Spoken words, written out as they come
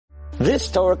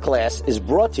This Torah class is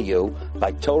brought to you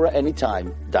by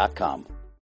TorahAnytime.com.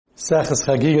 Seches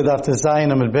Chagigah Daf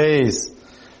Tezayin Amud Beis.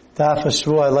 Daf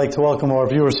Hashvua. I'd like to welcome our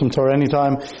viewers from Torah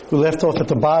Anytime. We left off at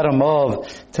the bottom of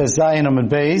Tezayin Amud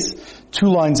Beis, 2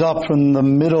 lines up from the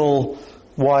middle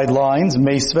wide lines,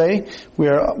 Meisvei,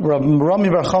 where Rami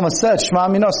Bar Chama said, Shema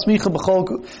Mina Smicha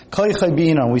B'chol Koichai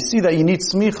B'ina. We see that you need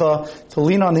smicha to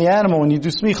lean on the animal when you do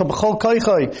smicha B'chol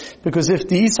Koichai, because if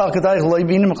the Yisal Kedai L'ay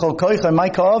B'ina B'chol Koichai, my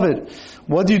Ka'avid,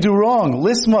 what do you do wrong?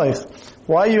 Lismaich.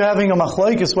 Why are you having a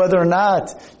machlokes whether or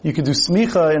not you could do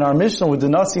smicha in our Mishnah with the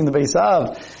Nasi and the Beis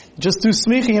Av? Just do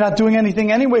smicha, you're not doing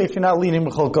anything anyway if you're not leaning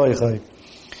B'chol Koichai.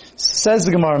 Says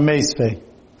the Gemara Meisvei.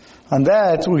 On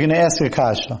that, we're going to ask a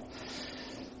kasha.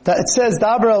 That it says,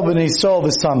 Daber el b'nei Yisrael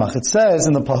v'samach. It says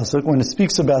in the pasuk, when it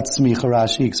speaks about smicha,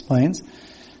 Rashi explains,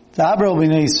 Daber el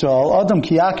b'nei Yisrael, Adam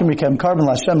ki yakim rikem karban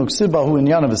l'Hashem uksibahu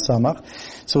inyana v'samach.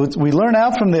 So we learn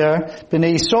out from there,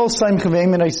 b'nei Yisrael saimcha v'ein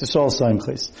b'nei Yisrael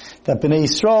saimchis. That b'nei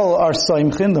Yisrael are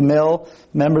saimchin, the male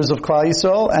members of Klal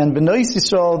Yisrael, and b'nei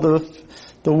Yisrael,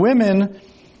 the women,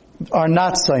 are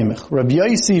not saimich. Rabbi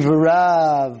Yosi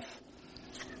v'Rav,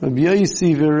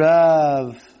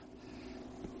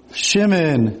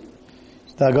 Shimon,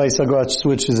 that guy Sagrach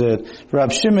switches it.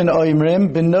 Rab Shimon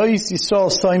Oimrim, B'nois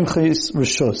Yisrael Saimchis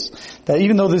Rishus. That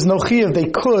even though there's no Chiyav, they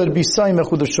could be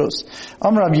Saimach with the Shus.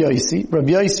 Rabbi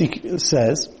Yosi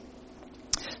says,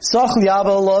 Sachli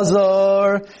Abba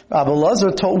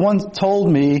Lazar told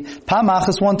me,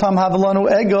 Pamachas one time Havelanu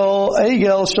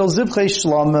Egel Shel Zivchei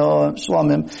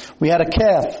Shlamim. We had a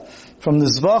calf from the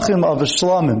Zvachim of a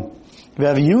Shlamim. We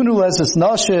have Yunu Lezes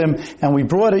Nashim, and we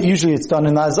brought it, usually it's done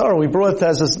in Nazar, we brought it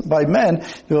as by men.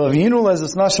 We have Yunu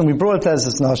Lezes Nashim, we brought it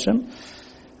as Nashim.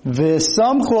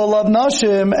 V'samchu alav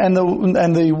Nashim, and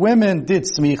the women did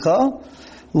smicha.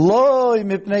 Loi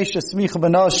mipnei smicha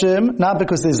b'nashim, not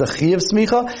because there's a chi of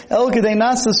smicha, el kedei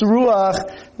nasas ruach,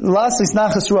 lasis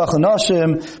nachas ruach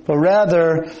l'nashim, but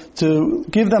rather to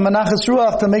give them a nachas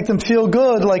ruach to make them feel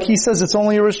good, like he says it's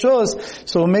only a rishos,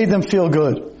 so it made them feel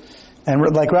good. And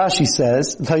like Rashi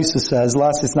says, Taisa says,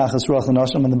 "Las is nachas ruach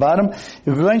l'nashim" on the bottom. If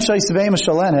we're going shayis be'ema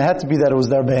shalen, it had to be that it was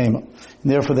their be'ema, and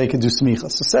therefore they could do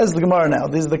smicha. So says the Gemara now.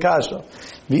 This is the kasha.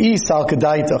 V'is al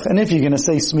kedaitach. And if you're going to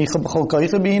say smicha b'chol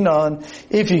koicha b'inan,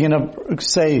 if you're going to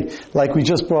say like we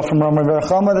just brought from Rami Bar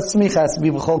Chama, that smicha has to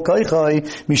be b'chol koicha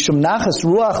mishum nachas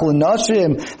ruach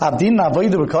l'nashim abdin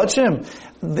avodah b'kachim.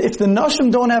 If the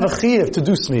nashim don't have a chiyuv to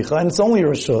do smicha, and it's only a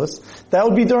rishus, that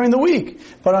would be during the week.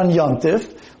 But on Yom Tif,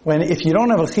 if you don't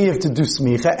have a chiyuv to do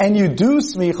smicha, and you do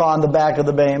smicha on the back of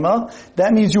the be'ema,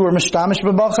 that means you were mishtamish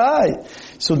b'bachai.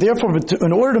 So therefore,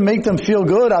 in order to make them feel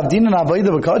good, avdin and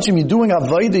avodah b'kachim, you're doing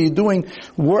avodah, you're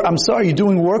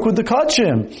doing work with the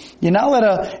kachim. You're not allowed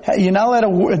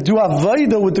to do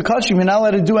avodah with the kachim, you're not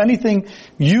allowed to do anything,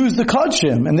 use the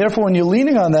kachim. And therefore, when you're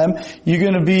leaning on them, you're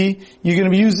going to be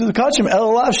using the kachim.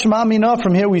 Elalav shema mina,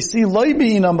 from here we see, loy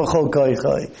b'inam b'chol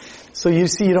koichai. So you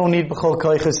see, you don't need b'chol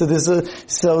koicha.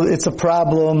 So it's a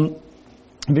problem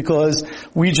because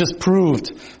we just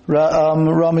proved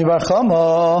Rami Bar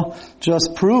Chama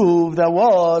just proved that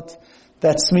what?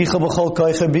 That smicha b'chol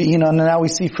koicha b'inan. And now we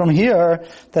see from here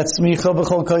that smicha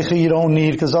b'chol koicha you don't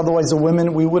need, because otherwise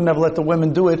we wouldn't have let the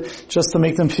women do it just to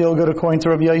make them feel good, according to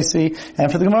Rabbi Yosi. And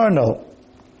for the Gemara, no.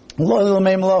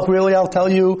 Really, I'll tell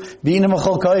you, b'inam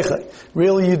b'chol koicha.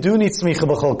 Really, you do need smicha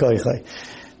b'chol koicha.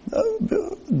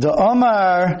 The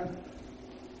Omar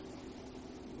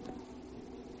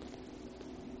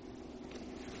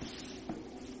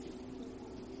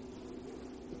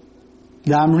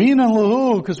the Amrina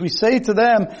Lahu, because we say to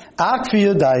them, Akfi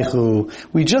Yadaichu.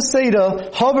 We just say to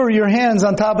hover your hands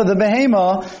on top of the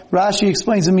behema. Rashi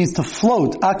explains it means to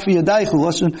float. Akfi Yadaichu.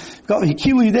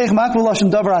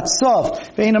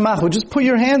 Just put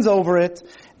your hands over it,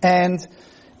 and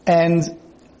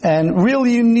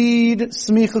really you need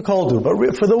smicha koldu. But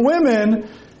for the women,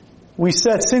 we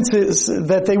said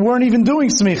that they weren't even doing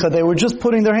smicha, they were just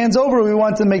putting their hands over it, we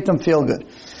wanted to make them feel good.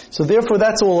 So therefore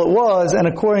that's all it was, and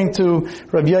according to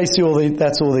Rabbi Yosi,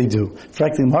 that's all they do.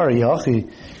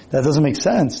 That doesn't make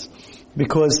sense.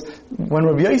 Because when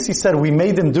Rabbi Yosi said we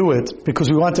made them do it because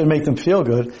we wanted to make them feel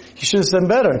good, he should have said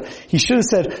better. He should have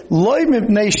said, Loi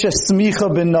mipnei smicha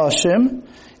b'nashim,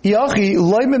 why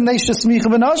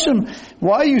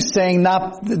are you saying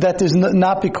that there's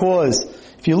not because?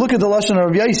 If you look at the Lashon of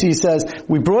Rabbi Yosi, he says,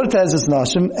 we brought it as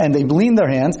nashim, and they lean their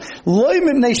hands.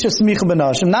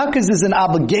 Not because there's an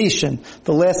obligation,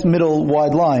 the last middle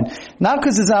wide line. Not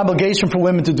because there's an obligation for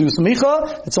women to do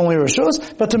smicha, it's only rishos,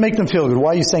 but to make them feel good.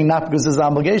 Why are you saying not because there's an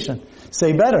obligation?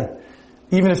 Say better.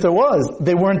 Even if there was,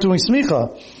 they weren't doing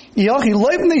smicha.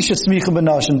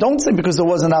 Don't say because there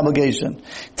was an obligation.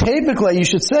 Typically, you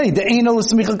should say, they're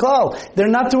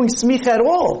not doing smicha at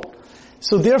all.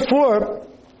 So therefore,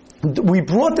 we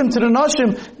brought them to the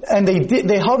nashim, and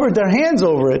they hovered their hands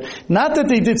over it. Not that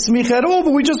they did smicha at all,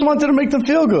 but we just wanted to make them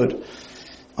feel good.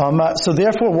 So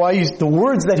therefore, the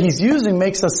words that he's using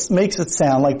makes it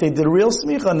sound like they did real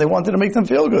smicha and they wanted to make them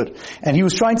feel good. And he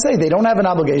was trying to say they don't have an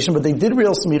obligation, but they did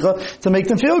real smicha to make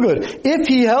them feel good. If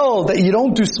he held that you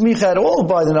don't do smicha at all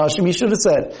by the nashim, he should have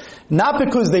said, not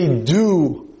because they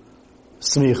do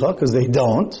smicha, because they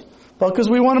don't, but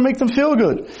because we want to make them feel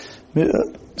good.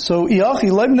 So, you're right.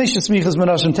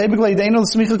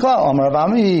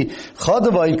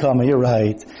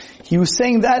 He was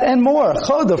saying that and more.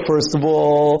 Chada, first of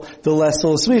all, the lesser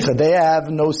smicha. They have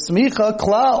no smicha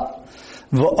klal.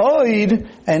 V'oid,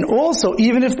 and also,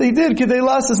 even if they did, kidei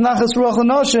lasses nachas ruach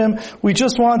l'nashim, we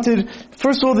just wanted,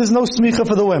 first of all, there's no smicha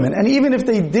for the women. And even if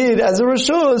they did, as a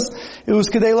reshus, it was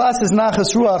kidei lasses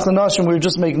nachas ruach l'nashim, we were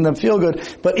just making them feel good.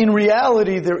 But in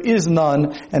reality, there is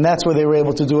none, and that's why they were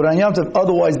able to do it on Yom Tov.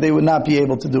 Otherwise, they would not be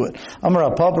able to do it.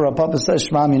 Amar Papa says,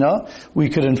 Shema Mina, we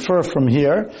could infer from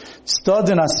here, stud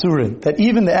and asurin, that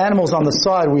even the animals on the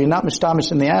side, where you're not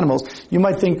mishtamish in the animals, you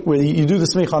might think where you do the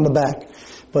smicha on the back.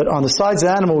 But on the sides of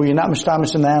the animal, where you're not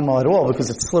mishtamish in the animal at all, because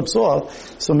it slips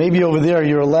off. So maybe over there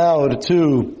you're allowed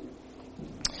to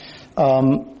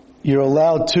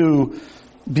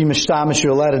be mishtamish,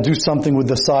 you're allowed to do something with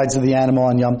the sides of the animal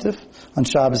on Yom Tov, on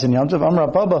Shabbos and Yom Tov.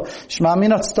 Amar Baba, Shema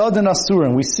Minat Stadim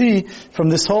Asurim. We see from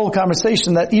this whole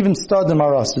conversation that even Stadim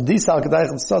are asur.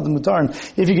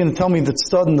 If you're going to tell me that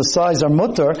Stadim, the size, are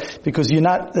mutter, because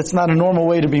that's not a normal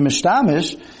way to be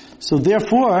mishtamish, so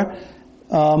therefore,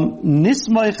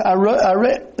 nismaich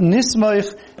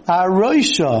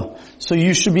aroisha. So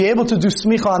you should be able to do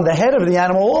smicha on the head of the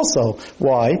animal also.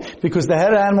 Why? Because the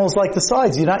head of the animal is like the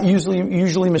sides. You're not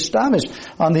usually mishtamish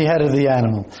on the head of the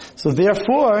animal. So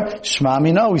therefore, Shema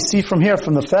Mina, we see from here,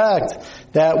 from the fact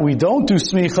that we don't do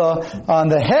smicha on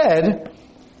the head,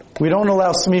 we don't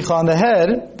allow smicha on the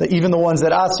head, that even the ones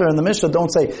that Asr in the Mishnah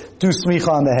don't say, do smicha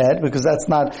on the head, because that's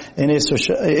not an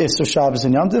Isser Shabbos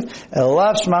and Yom Tov.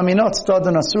 Elav Shema Minot, Stad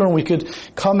and Asur, and we could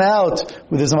come out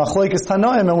with this Machlokes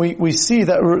Tanoim, and we see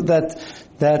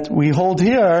that we hold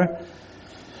here,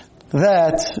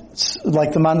 that,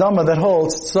 like the Mandama that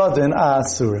holds, Stad and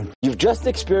Asur. You've just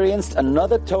experienced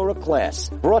another Torah class,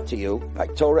 brought to you by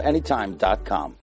TorahAnytime.com.